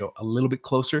the ratio a little bit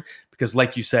closer, because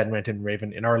like you said, Renton and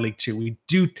Raven, in our league too, we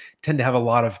do tend to have a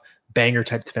lot of banger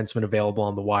type defensemen available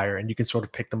on the wire, and you can sort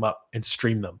of pick them up and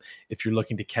stream them if you're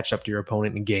looking to catch up to your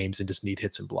opponent in games and just need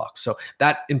hits and blocks. So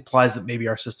that implies that maybe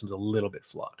our system's a little bit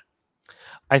flawed.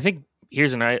 I think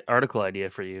here's an article idea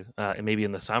for you, and maybe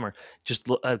in the summer, just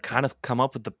kind of come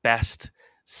up with the best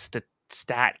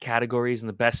stat categories and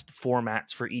the best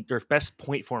formats for each, or best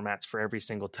point formats for every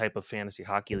single type of fantasy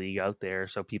hockey league out there.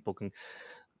 So people can,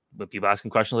 when people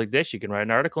asking questions like this, you can write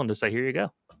an article and just say, here you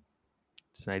go.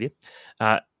 It's an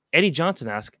idea. Eddie Johnson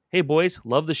asks, hey boys,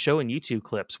 love the show and YouTube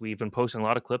clips. We've been posting a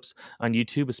lot of clips on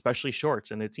YouTube, especially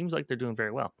shorts, and it seems like they're doing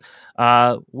very well.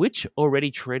 Which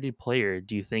already traded player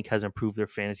do you think has improved their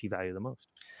fantasy value the most?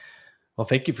 Well,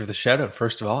 thank you for the shout out,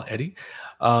 first of all, Eddie.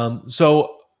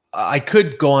 So I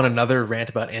could go on another rant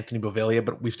about Anthony Beauvillier,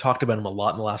 but we've talked about him a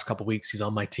lot in the last couple of weeks. He's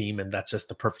on my team, and that's just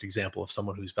the perfect example of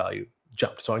someone whose value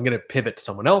jumped. So I'm going to pivot to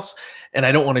someone else, and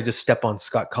I don't want to just step on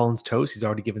Scott Cullen's toes. He's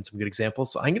already given some good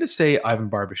examples. So I'm going to say Ivan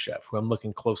Barbashev, who I'm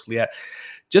looking closely at,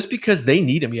 just because they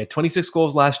need him. He had 26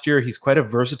 goals last year. He's quite a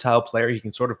versatile player. He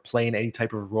can sort of play in any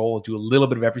type of role, do a little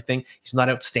bit of everything. He's not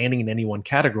outstanding in any one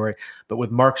category, but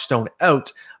with Mark Stone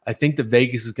out, I think that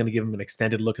Vegas is going to give him an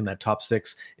extended look in that top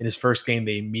six. In his first game,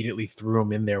 they immediately threw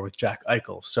him in there with Jack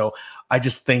Eichel. So I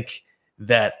just think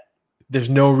that there's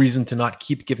no reason to not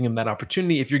keep giving him that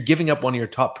opportunity. If you're giving up one of your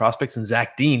top prospects in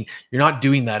Zach Dean, you're not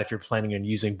doing that if you're planning on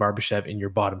using Barbashev in your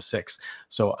bottom six.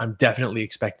 So I'm definitely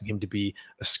expecting him to be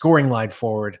a scoring line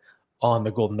forward on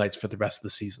the Golden Knights for the rest of the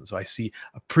season. So I see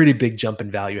a pretty big jump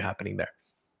in value happening there.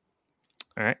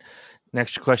 All right.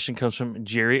 Next question comes from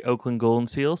Jerry, Oakland Golden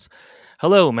Seals.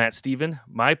 Hello, Matt Steven.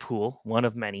 My pool, one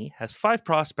of many, has 5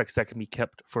 prospects that can be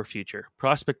kept for future.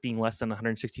 Prospect being less than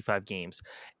 165 games.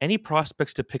 Any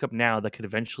prospects to pick up now that could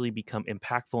eventually become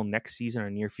impactful next season or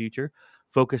near future?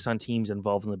 Focus on teams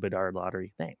involved in the Bedard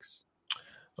lottery. Thanks.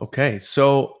 Okay,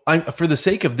 so for the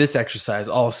sake of this exercise,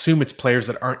 I'll assume it's players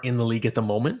that aren't in the league at the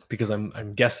moment, because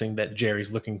I'm guessing that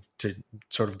Jerry's looking to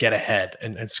sort of get ahead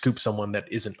and scoop someone that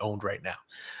isn't owned right now.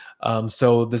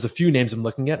 So there's a few names I'm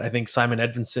looking at. I think Simon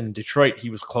Edvinsson in Detroit,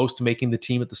 he was close to making the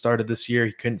team at the start of this year.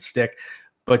 He couldn't stick,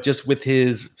 but just with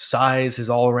his size, his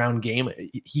all-around game,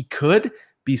 he could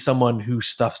be someone who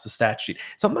stuffs the stat sheet.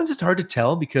 Sometimes it's hard to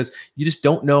tell because you just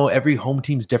don't know. Every home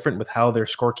team's different with how their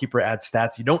scorekeeper adds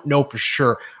stats. You don't know for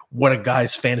sure what a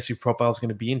guy's fantasy profile is going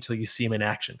to be until you see him in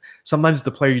action. Sometimes it's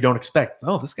the player you don't expect.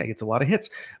 Oh, this guy gets a lot of hits.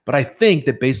 But I think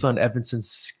that based on Edvinsson's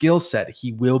skill set,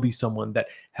 he will be someone that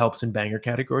helps in banger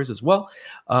categories as well.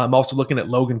 I'm also looking at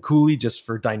Logan Cooley just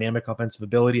for dynamic offensive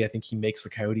ability. I think he makes the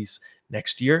Coyotes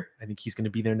next year. I think he's going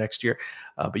to be there next year.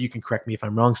 But you can correct me if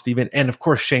I'm wrong, Steven. And of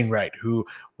course, Shane Wright, who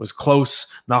was close,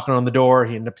 knocking on the door.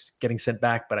 He ended up getting sent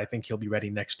back, but I think he'll be ready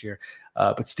next year.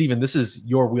 But Steven, this is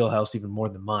your wheelhouse even more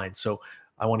than mine. So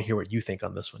I want to hear what you think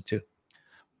on this one too.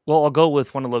 Well, I'll go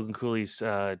with one of Logan Cooley's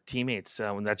teammates,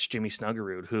 and that's Jimmy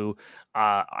Snuggerud, who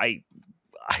I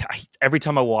every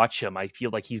time I watch him, I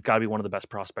feel like he's got to be one of the best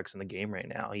prospects in the game right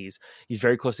now. He's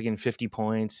very close to getting 50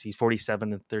 points. He's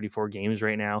 47 in 34 games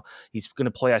right now. He's going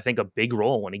to play, I think, a big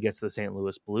role when he gets to the St.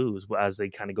 Louis Blues as they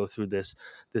kind of go through this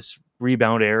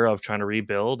rebound era of trying to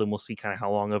rebuild, and we'll see kind of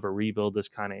how long of a rebuild this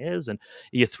kind of is. And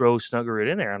you throw Snuggerud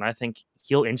in there, and I think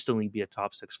he'll instantly be a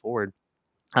top 6 forward.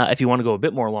 If you want to go a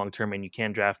bit more long-term and you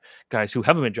can draft guys who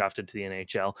haven't been drafted to the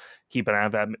NHL, keep an eye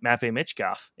on Matvei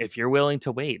Michkov. If you're willing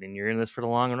to wait and you're in this for the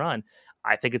long run,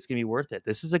 I think it's going to be worth it.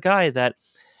 This is a guy that,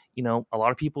 you know, a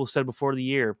lot of people said before the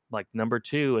year, like number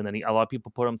 2, and then a lot of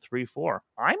people put him 3, 4.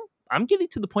 I'm getting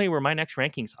to the point where my next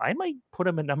rankings, I might put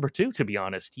him at number 2, to be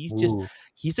honest.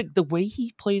 He's like the way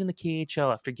he played in the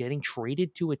KHL after getting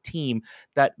traded to a team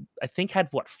that I think had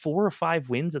 4 or 5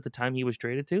 wins at the time he was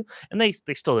traded to. And they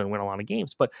still didn't win a lot of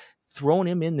games, but throwing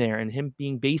him in there and him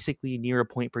being basically near a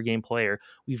point per game player,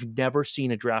 we've never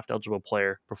seen a draft eligible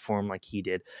player perform like he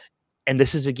did. And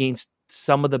this is against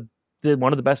some of the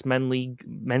one of the best men's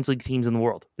league teams in the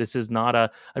world. This is not a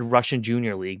Russian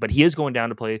junior league, but he is going down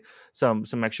to play some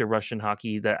extra Russian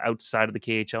hockey that outside of the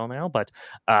KHL now. But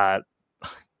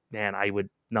man, I would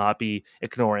not be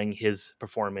ignoring his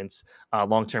performance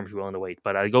long term if you're willing to wait.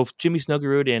 But I go Jimmy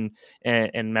Snuggerud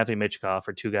and Matvei Michkov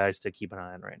are 2 guys to keep an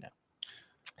eye on right now.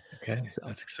 Okay, so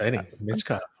that's exciting.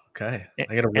 Michkov. Okay,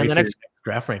 I got to wait for next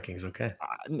draft rankings. Okay,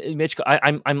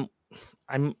 Michkov.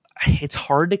 I'm. It's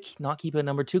hard to not keep it at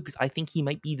number 2 because I think he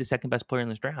might be the second best player in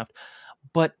this draft.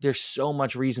 But there's so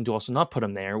much reason to also not put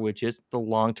him there, which is the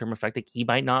long term effect. Like he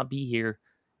might not be here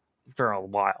for a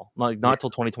while, not till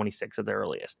 2026 at the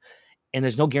earliest. And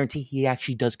there's no guarantee he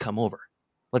actually does come over.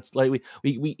 We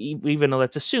even though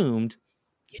that's assumed,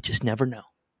 you just never know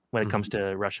when it comes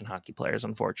to Russian hockey players,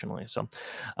 unfortunately. So,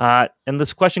 and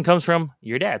this question comes from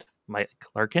your dad, Mike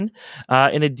Larkin,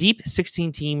 in a deep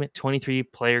 16-team,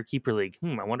 23-player keeper league.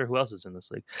 I wonder who else is in this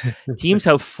league. Teams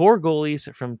have 4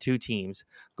 goalies from 2 teams.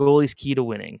 Goalies key to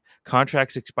winning.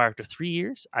 Contracts expire after 3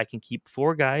 years. I can keep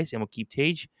 4 guys, and we'll keep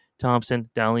Tage, Thompson,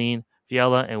 Dahlin,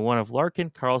 Fiala, and one of Larkin,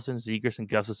 Carlson, Zegras, and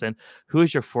Gustafson. Who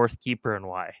is your fourth keeper and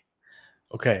why?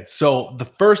 Okay, so the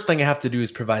first thing I have to do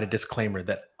is provide a disclaimer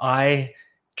that I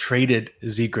traded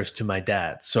Zegras to my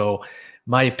dad. So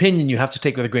my opinion you have to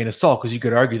take with a grain of salt, because you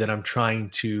could argue that I'm trying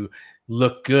to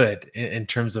look good in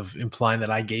terms of implying that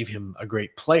I gave him a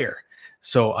great player.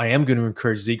 So I am going to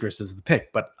encourage Zegras as the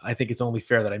pick, but I think it's only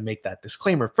fair that I make that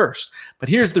disclaimer first. But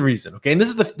here's the reason, okay? And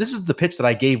this is the pitch that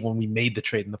I gave when we made the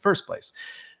trade in the first place.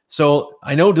 So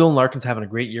I know Dylan Larkin's having a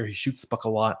great year. He shoots the puck a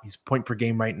lot. He's point per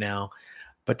game right now.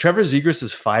 But Trevor Zegras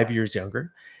is 5 years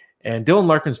younger. And Dylan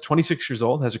Larkin's 26 years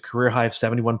old, has a career high of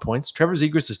 71 points. Trevor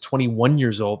Zegras is 21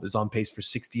 years old, is on pace for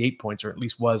 68 points, or at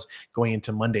least was going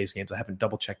into Monday's games. I haven't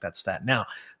double-checked that stat now.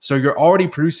 So you're already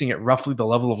producing at roughly the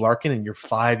level of Larkin, and you're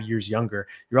 5 years younger.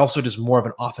 You're also just more of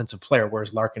an offensive player,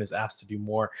 whereas Larkin is asked to do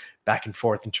more back and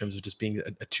forth in terms of just being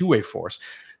a two-way force.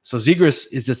 So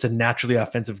Zegras is just a naturally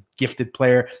offensive, gifted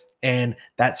player. And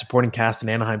that supporting cast in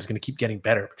Anaheim is going to keep getting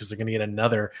better because they're going to get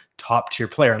another top tier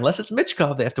player. Unless it's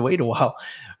Michkov, they have to wait a while.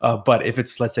 But if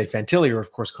it's, let's say, Fantilli or,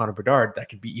 of course, Connor Bedard, that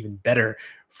could be even better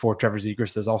for Trevor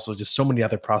Zegras. There's also just so many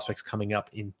other prospects coming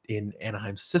up in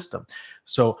Anaheim's system.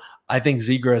 So I think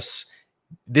Zegras,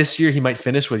 this year, he might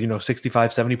finish with,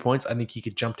 65, 70 points. I think he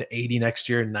could jump to 80 next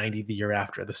year and 90 the year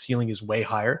after. The ceiling is way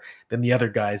higher than the other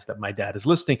guys that my dad is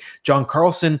listing. John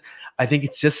Carlson, I think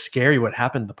it's just scary what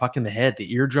happened. The puck in the head,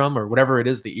 the eardrum, or whatever it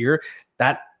is, the ear,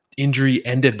 that injury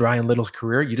ended Brian Little's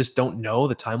career. You just don't know.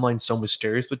 The timeline's so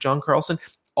mysterious with John Carlson.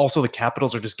 Also, the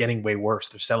Capitals are just getting way worse.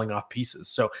 They're selling off pieces.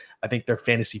 So I think their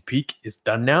fantasy peak is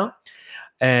done now.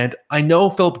 And I know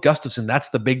Philip Gustafson, that's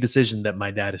the big decision that my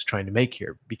dad is trying to make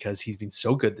here because he's been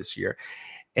so good this year.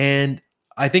 And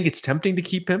I think it's tempting to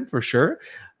keep him for sure.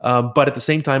 But at the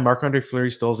same time, Marc-Andre Fleury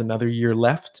still has another year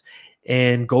left.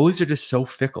 And goalies are just so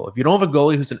fickle. If you don't have a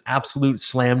goalie who's an absolute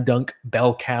slam dunk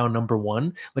bell cow number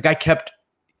one, like I kept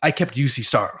UC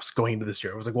Saros going into this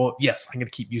year. I was like, well, yes, I'm going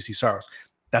to keep UC Saros.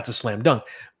 That's a slam dunk.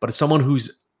 But as someone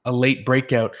who's a late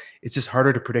breakout, it's just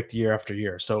harder to predict year after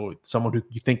year. So someone who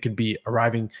you think could be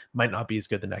arriving might not be as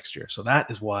good the next year. So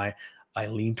that is why I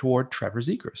lean toward Trevor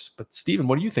Zegras. But Steven,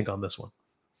 what do you think on this one?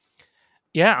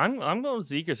 Yeah, I'm going with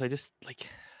Zegras. I just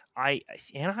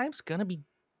Anaheim's gonna be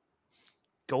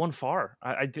going far.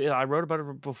 I wrote about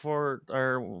it before,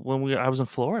 or when I was in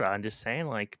Florida. I'm just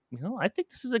saying, I think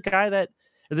this is a guy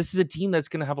this is a team that's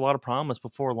going to have a lot of promise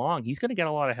before long. He's going to get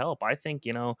a lot of help. I think,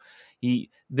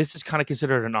 this is kind of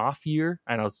considered an off year.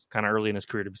 I know it's kind of early in his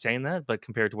career to be saying that, but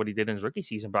compared to what he did in his rookie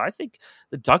season, but I think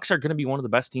the Ducks are going to be one of the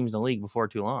best teams in the league before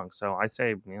too long. So I'd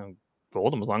say,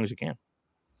 hold them as long as you can.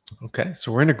 Okay,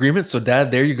 so we're in agreement. So,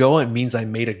 Dad, there you go. It means I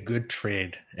made a good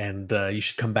trade, and you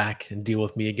should come back and deal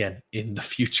with me again in the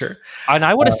future. And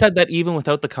I would have said that even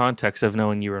without the context of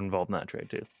knowing you were involved in that trade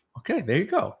too. Okay, there you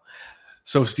go.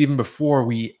 So, Steven, before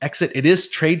we exit, it is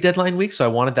trade deadline week, so I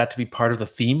wanted that to be part of the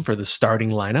theme for the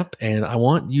starting lineup, and I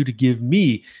want you to give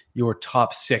me your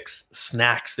top 6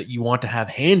 snacks that you want to have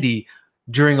handy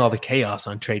during all the chaos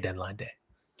on trade deadline day.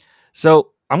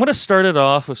 So I'm going to start it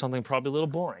off with something probably a little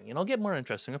boring, and I'll get more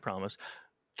interesting, I promise.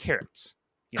 Carrots.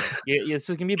 This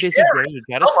is going to be a busy day. You've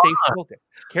got to stay focused.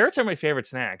 Carrots are my favorite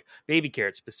snack. Baby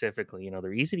carrots specifically.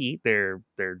 They're easy to eat. They're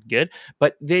good.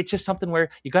 But it's just something where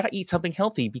you got to eat something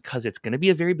healthy because it's going to be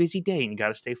a very busy day and you got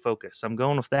to stay focused. So I'm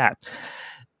going with that.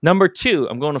 Number 2,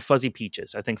 I'm going to Fuzzy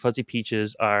Peaches. I think Fuzzy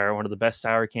Peaches are one of the best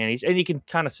sour candies. And you can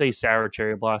kind of say sour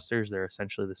cherry blasters. They're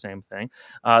essentially the same thing.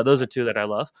 Those are 2 that I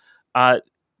love.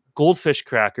 Goldfish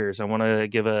crackers. I want to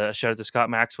give a shout out to Scott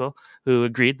Maxwell, who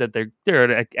agreed that they're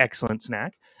an excellent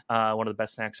snack, one of the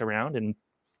best snacks around. And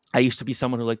I used to be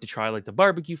someone who liked to try the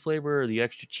barbecue flavor or the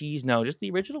extra cheese. No, just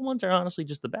the original ones are honestly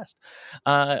just the best.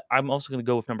 I'm also going to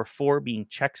go with number 4 being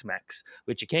Chex Mix,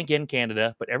 which you can't get in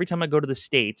Canada, but every time I go to the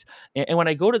States, and when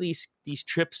I go to these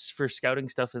trips for scouting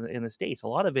stuff in the States, a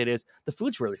lot of it is the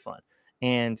food's really fun.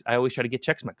 And I always try to get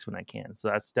Chex Mix when I can. So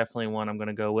that's definitely one I'm going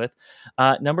to go with.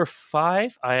 Number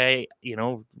 5,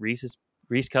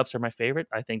 Reese Cups are my favorite.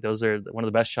 I think those are one of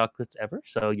the best chocolates ever.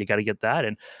 So you got to get that.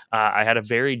 And I had a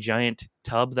very giant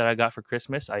tub that I got for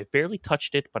Christmas. I've barely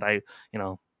touched it, but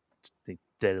the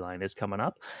deadline is coming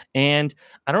up. And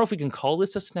I don't know if we can call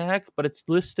this a snack, but it's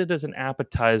listed as an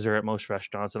appetizer at most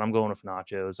restaurants. And I'm going with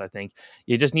nachos. I think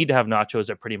you just need to have nachos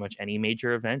at pretty much any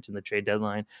major event, and the trade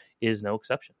deadline is no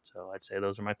exception. So I'd say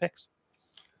those are my picks.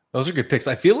 Those are good picks.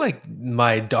 I feel like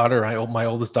my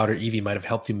oldest daughter, Evie, might have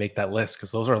helped you make that list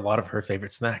because those are a lot of her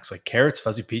favorite snacks, like carrots,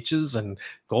 Fuzzy Peaches, and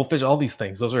goldfish, all these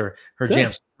things. Those are her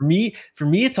jams. For me,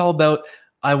 it's all about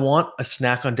I want a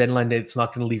snack on deadline day that's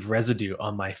not going to leave residue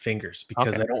on my fingers,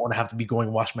 because Okay. I don't want to have to be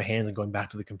going wash my hands and going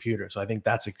back to the computer. So I think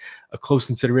that's a close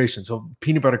consideration. So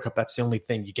peanut butter cup, that's the only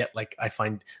thing you get. Like I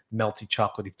find melty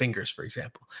chocolatey fingers, for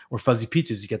example, or fuzzy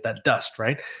peaches, you get that dust,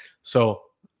 right? So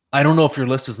I don't know if your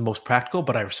list is the most practical,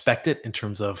 but I respect it in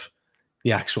terms of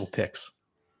the actual picks.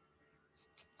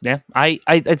 Yeah,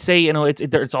 I'd say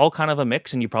it's all kind of a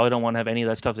mix, and you probably don't want to have any of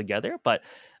that stuff together. But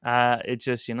it's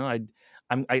just you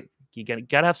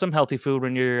gotta have some healthy food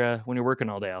when you're working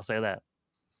all day. I'll say that.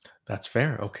 That's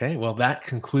fair. Okay. Well, that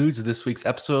concludes this week's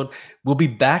episode. We'll be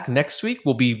back next week.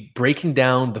 We'll be breaking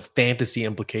down the fantasy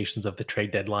implications of the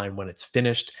trade deadline when it's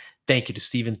finished. Thank you to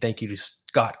Steven. Thank you to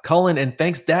Scott Cullen. And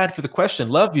thanks, Dad, for the question.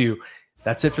 Love you.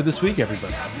 That's it for this week,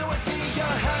 everybody.